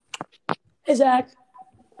Hey, Zach.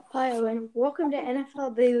 Hi, Owen. Welcome to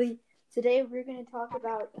NFL Daily. Today we're going to talk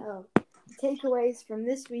about takeaways from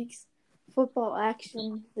this week's football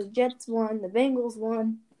action. The Jets won. The Bengals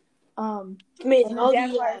won. Amazing. All the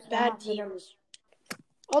Jaguars bad teams.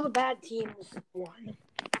 All the bad teams won.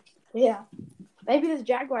 Yeah. Maybe the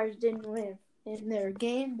Jaguars didn't win in their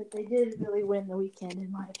game, but they did really win the weekend,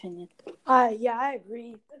 in my opinion. Yeah, I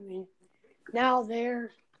agree. I mean, now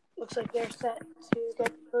looks like they're set to get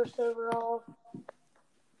the first overall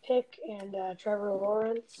pick and Trevor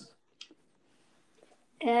Lawrence.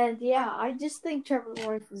 And, yeah, I just think Trevor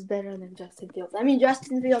Lawrence is better than Justin Fields. I mean,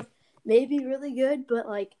 Justin Fields may be really good, but,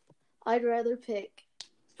 I'd rather pick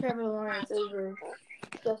Trevor Lawrence over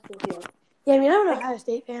Justin Fields. Yeah, I mean, I'm an Ohio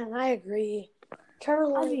State fan, and I agree. Trevor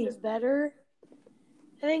Lawrence is better.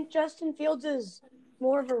 I think Justin Fields is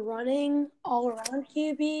more of a running, all-around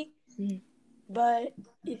QB. Mm-hmm. But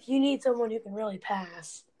if you need someone who can really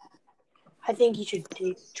pass, I think you should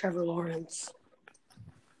take Trevor Lawrence.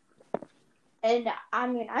 And, I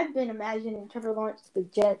mean, I've been imagining Trevor Lawrence the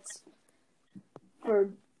Jets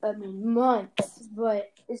for, months,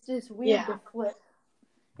 but it's just weird to flip.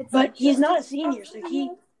 But he's not a senior, so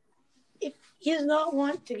if he does not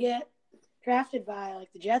want to get drafted by,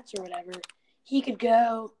 the Jets or whatever, he could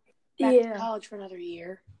go back to college for another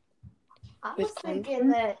year. I was thinking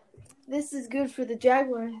that this is good for the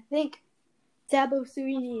Jaguars. I think Dabo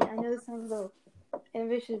Swinney, I know this sounds a little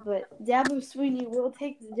ambitious, but Dabo Swinney will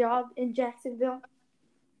take the job in Jacksonville,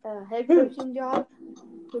 head coaching job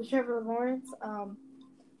with Trevor Lawrence,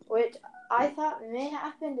 which I thought may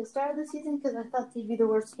happen to start of the season because I thought they'd be the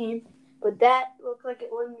worst team. But that looked like it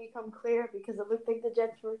wouldn't become clear because it looked like the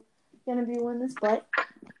Jets were going to be winning this, but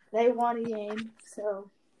they won a game. So,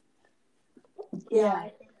 yeah. I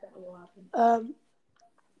think that will happen.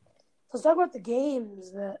 Let's talk about the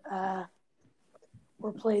games that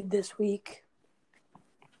were played this week.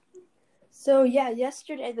 So,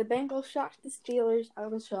 yesterday the Bengals shocked the Steelers. I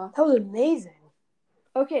was shocked. That was amazing.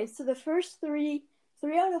 Okay, so the first three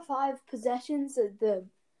out of 5 possessions that the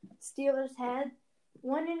Steelers had,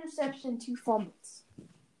 1 interception, 2 fumbles.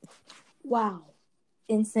 Wow.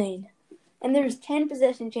 Insane. And there was 10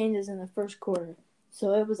 possession changes in the first quarter,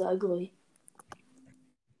 so it was ugly.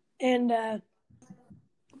 And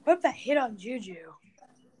what if that hit on Juju?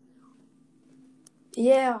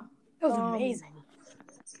 Yeah. That was amazing.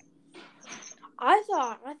 I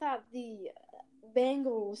thought the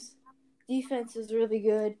Bengals defense was really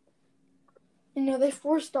good. You know, they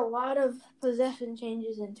forced a lot of possession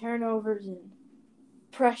changes and turnovers and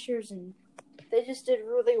pressures, and they just did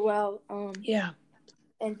really well.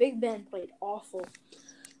 And Big Ben played awful.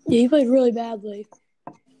 Yeah, he played really badly.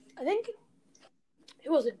 I think,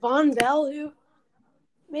 who was it, Von Bell who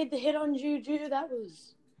made the hit on Juju? That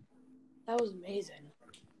was amazing.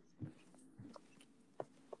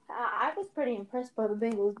 I was pretty impressed by the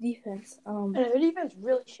Bengals' defense. And their defense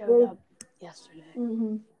really showed up yesterday.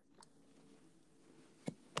 Mm-hmm.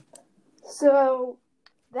 So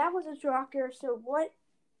that was a shocker. So what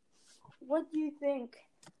do you think?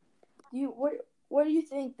 What do you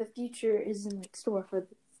think the future is in store for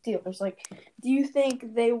the Steelers? Do you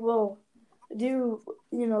think they will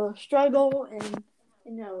struggle and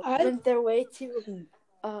limp their way to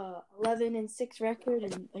 11-6 record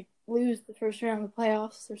and lose the first round of the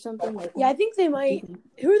playoffs or something? I think they might.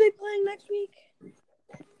 Who are they playing next week?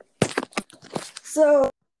 So,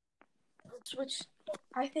 which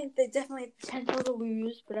I think they definitely have potential to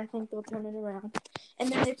lose, but I think they'll turn it around.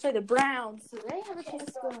 And then they play the Browns, so they have a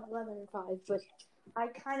chance to go 11-5. But I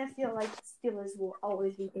kind of feel like the Steelers will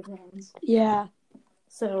always beat the Browns. Yeah.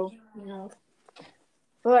 So,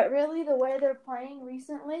 But really, the way they're playing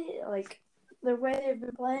recently, the way they've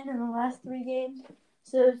been playing in the last 3 games,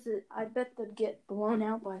 so I bet they'd get blown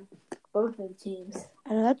out by both of the teams.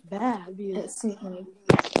 I know that's bad because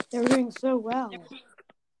they were doing so well.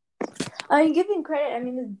 I mean, giving credit,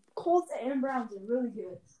 the Colts and Browns are really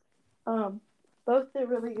good. Both are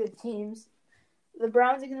really good teams. The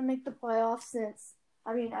Browns are going to make the playoffs since,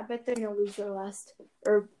 I bet they're going to lose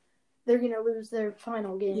they're going to lose their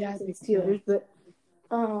final game against the Steelers.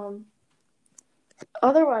 So. But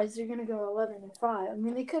otherwise, they're going to go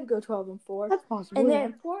 11-5. They could go 12-4. That's possible. And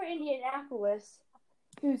then poor Indianapolis,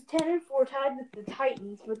 who's 10-4, tied with the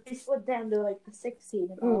Titans, but they slipped down to the 6th seed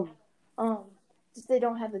and all. Just they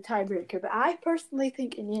don't have the tiebreaker. But I personally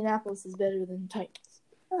think Indianapolis is better than the Titans.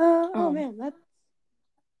 Man,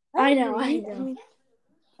 I know. I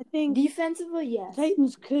think defensively, yes. The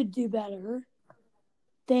Titans could do better.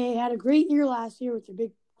 They had a great year last year with their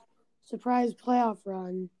big surprise playoff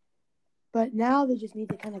run, but now they just need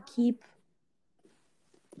to kind of keep.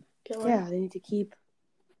 Going. Yeah, they need to keep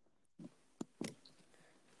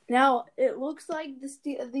Now it looks like I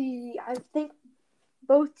think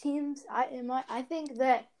both teams. I think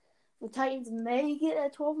that the Titans may get a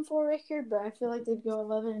 12-4 record, but I feel like they'd go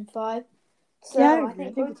 11-5. So yeah, I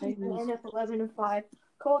think both teams will end up 11-5.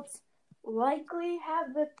 Colts likely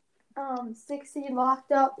have the 6 seed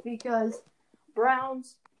locked up because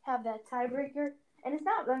Browns have that tiebreaker, and it's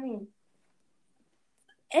not. I mean,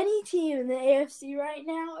 any team in the AFC right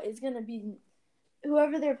now is gonna be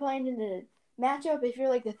whoever they're playing in the matchup. If you're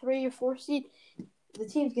like the 3 or 4 seed, the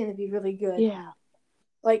team's gonna be really good. Yeah.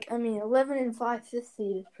 11-5 5th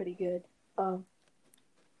seed is pretty good. And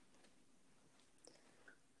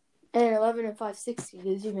 11-5 6th seed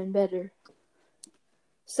is even better.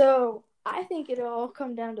 So I think it'll all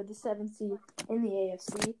come down to the 7th seed in the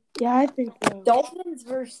AFC. Yeah, I think so. Dolphins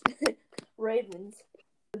versus Ravens.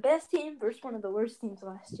 The best team versus one of the worst teams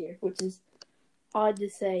last year, which is odd to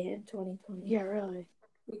say in 2020. Yeah, really.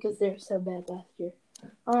 Because they're so bad last year.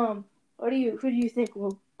 Who do you think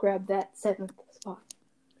will grab that 7th spot?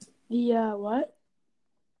 The what?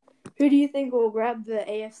 Who do you think will grab the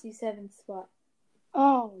AFC 7th spot?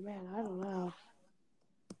 Oh man, I don't know.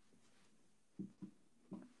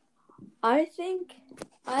 I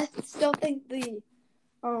still think the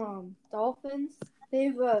Dolphins.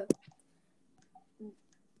 They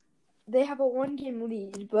have a 1-game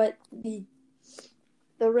lead, but the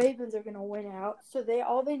Ravens are gonna win out. So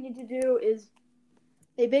all they need to do is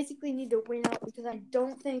they basically need to win out because I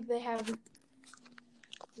don't think they have the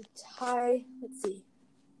tie. Let's see.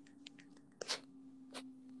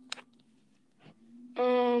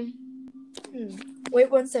 Wait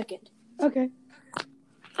 1 second. Okay.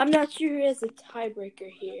 I'm not sure who has a tiebreaker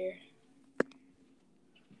here.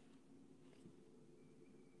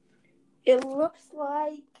 It looks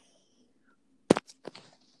like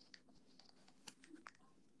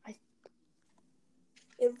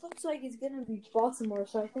it's gonna be Baltimore,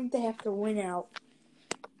 so I think they have to win out.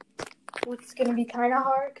 Which is gonna be kind of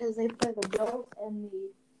hard because they play the Bills and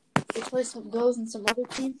they play some Bills and some other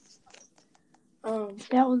teams.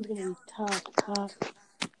 That one's gonna be tough.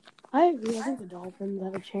 I agree. I think the Dolphins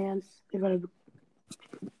have a chance. The Dolphins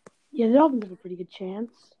have a pretty good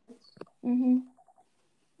chance.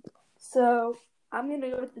 So I'm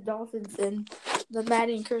gonna go with the Dolphins, and the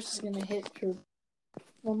Madden curse is gonna hit for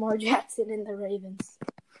Lamar Jackson and the Ravens.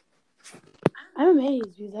 I'm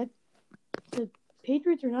amazed because the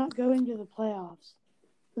Patriots are not going to the playoffs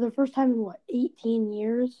for the first time in 18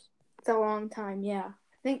 years? It's a long time, yeah.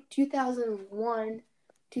 I think 2001,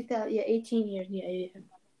 18 years, yeah.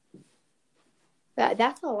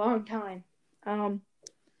 That's a long time. Then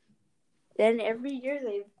every year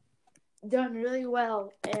they've done really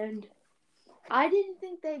well, and I didn't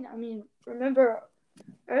think remember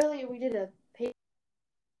earlier we did a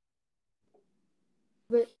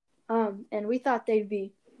and we thought they'd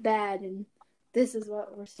be bad, and this is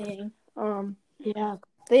what we're seeing. Yeah.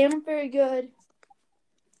 They aren't very good,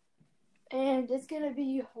 and it's gonna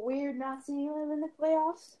be weird not seeing them in the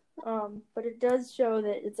playoffs. But it does show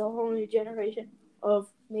that it's a whole new generation of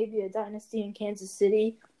maybe a dynasty in Kansas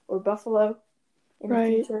City or Buffalo in the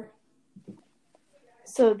future.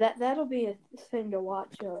 So that'll be a thing to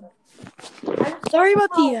watch. Sorry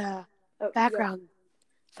about the background.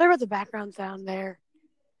 Yeah. Sorry about the background sound there.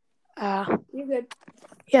 You're good.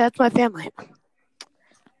 Yeah, that's my family.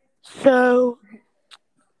 So,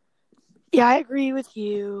 yeah, I agree with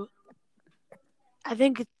you. I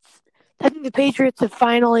think the Patriots have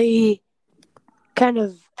finally kind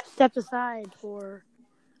of stepped aside for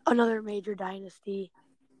another major dynasty.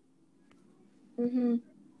 Mm-hmm.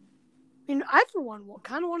 I mean, I, for one,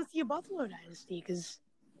 kind of want to see a Buffalo dynasty because,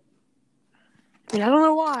 I don't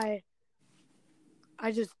know why.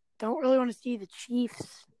 I just don't really want to see the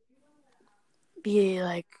Chiefs be,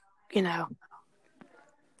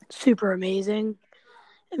 super amazing.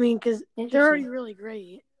 Because they're already really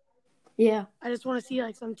great. Yeah. I just want to see,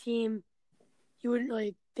 some team you wouldn't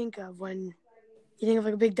really think of when you think of,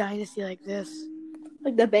 a big dynasty like this.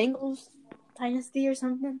 Like the Bengals dynasty or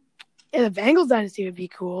something? Yeah, the Bengals dynasty would be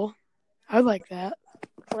cool. I would like that.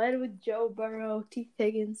 Led with Joe Burrow, T.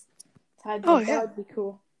 Higgins. That would be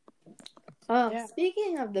cool.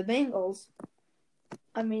 Speaking of the Bengals,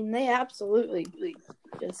 they absolutely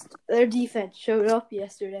their defense showed up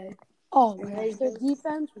yesterday. Oh, man. Their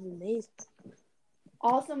defense was amazing.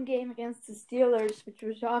 Awesome game against the Steelers, which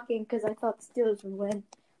was shocking because I thought the Steelers would win.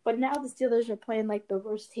 But now the Steelers are playing like the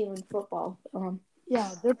worst team in football.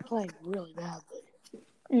 Yeah, they're playing really badly.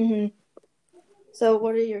 Mm-hmm. So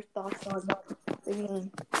what are your thoughts on the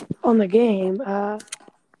game? On the game?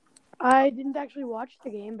 I didn't actually watch the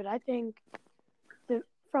game, but I think that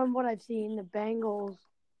from what I've seen, the Bengals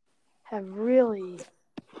have really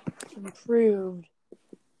improved,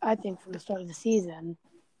 I think, from the start of the season.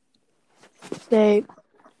 They,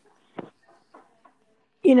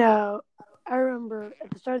 I remember at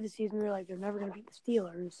the start of the season, we were like, they're never going to beat the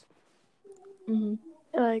Steelers. Mm-hmm.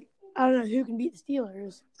 Like, I don't know who can beat the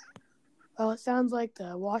Steelers. Well, it sounds like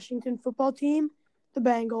the Washington football team, the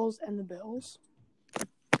Bengals, and the Bills.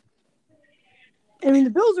 I mean, the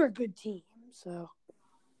Bills are a good team, so.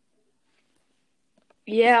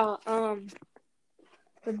 Yeah,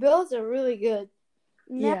 the Bills are really good.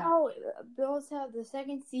 Now, Bills have the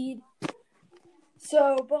second seed.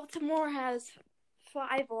 So, Baltimore has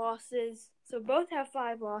 5 losses. So, both have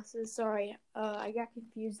 5 losses. Sorry, I got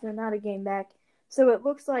confused. They're not a game back. So, it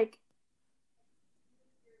looks like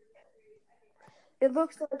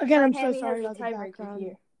Again, I'm so Miami sorry has about a the tiebreaker background.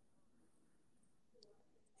 here.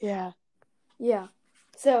 Yeah. Yeah.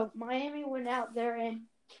 So, Miami went out there, and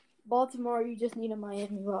Baltimore, you just need a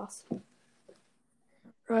Miami loss.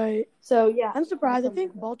 Right. So, yeah. I'm surprised. I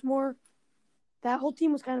think Baltimore, that whole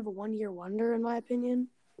team was kind of a one-year wonder, in my opinion.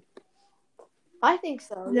 I think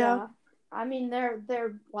so, No. yeah. I mean, their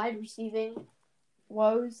wide receiving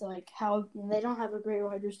woes, like how they don't have a great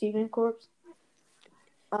wide receiving corps.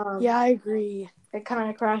 Yeah, I agree. It kind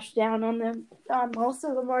of crashed down on them.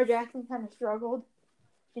 Also, Lamar Jackson kind of struggled.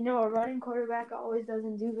 A running quarterback always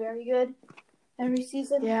doesn't do very good every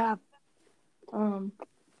season. Yeah. And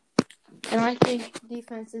I think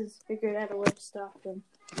defenses figured out a way to stop them.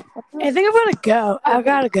 I think I'm gonna go. I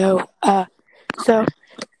gotta go. So,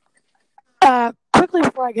 quickly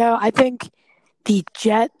before I go, I think the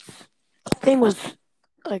Jets thing was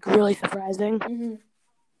like really surprising. Mm-hmm.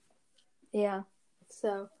 Yeah.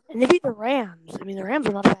 So. And they beat the Rams. I mean, the Rams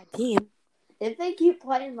are not a bad team. If they keep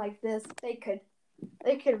playing like this, they could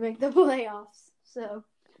make the playoffs. So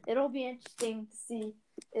it'll be interesting to see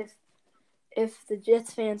if the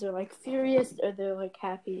Jets fans are like furious or they're like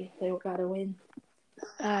happy they gotta win.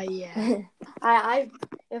 Yeah.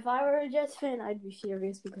 If I were a Jets fan, I'd be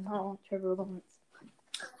furious because I don't want Trevor Lawrence.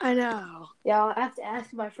 I know. Yeah, I'll have to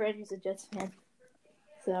ask my friend who's a Jets fan.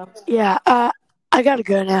 So. Yeah. I gotta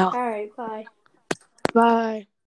go now. All right. Bye. Bye.